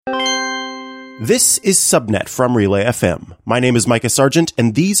This is Subnet from Relay FM. My name is Micah Sargent,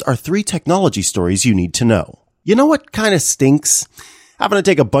 and these are 3 technology stories you need to know. You know what kind of stinks? Having to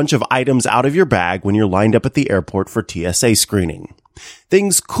take a bunch of items out of your bag when you're lined up at the airport for TSA screening.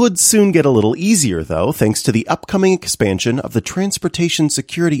 Things could soon get a little easier, though, thanks to the upcoming expansion of the Transportation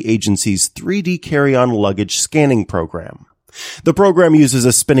Security Agency's 3D carry-on luggage scanning program. The program uses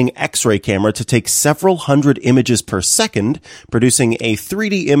a spinning X-ray camera to take several hundred images per second, producing a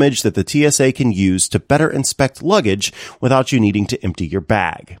 3D image that the TSA can use to better inspect luggage without you needing to empty your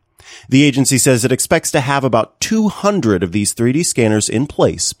bag. The agency says it expects to have about 200 of these 3D scanners in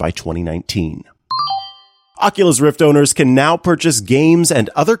place by 2019. Oculus Rift owners can now purchase games and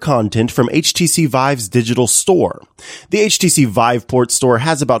other content from HTC Vive's digital store. The HTC Viveport store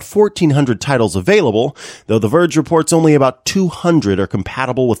has about 1,400 titles available, though The Verge reports only about 200 are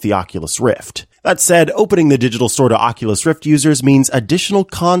compatible with the Oculus Rift. That said, opening the digital store to Oculus Rift users means additional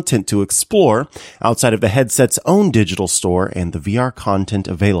content to explore outside of the headset's own digital store and the VR content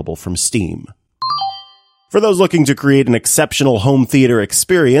available from Steam. For those looking to create an exceptional home theater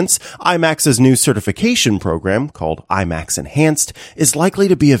experience, IMAX's new certification program, called IMAX Enhanced, is likely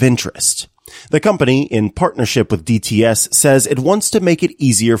to be of interest. The company, in partnership with DTS, says it wants to make it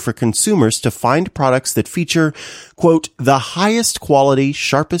easier for consumers to find products that feature, quote, the highest quality,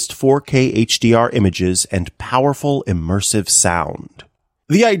 sharpest 4K HDR images and powerful immersive sound.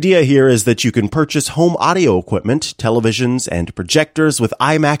 The idea here is that you can purchase home audio equipment, televisions, and projectors with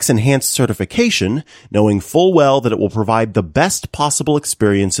IMAX Enhanced certification, knowing full well that it will provide the best possible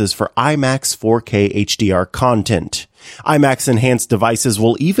experiences for IMAX 4K HDR content. IMAX Enhanced devices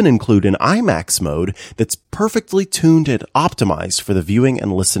will even include an IMAX mode that's perfectly tuned and optimized for the viewing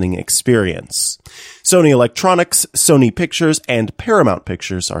and listening experience. Sony Electronics, Sony Pictures, and Paramount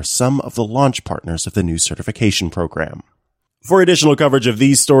Pictures are some of the launch partners of the new certification program. For additional coverage of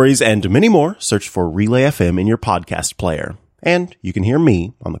these stories and many more, search for Relay FM in your podcast player. And you can hear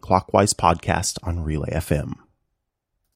me on the Clockwise podcast on Relay FM.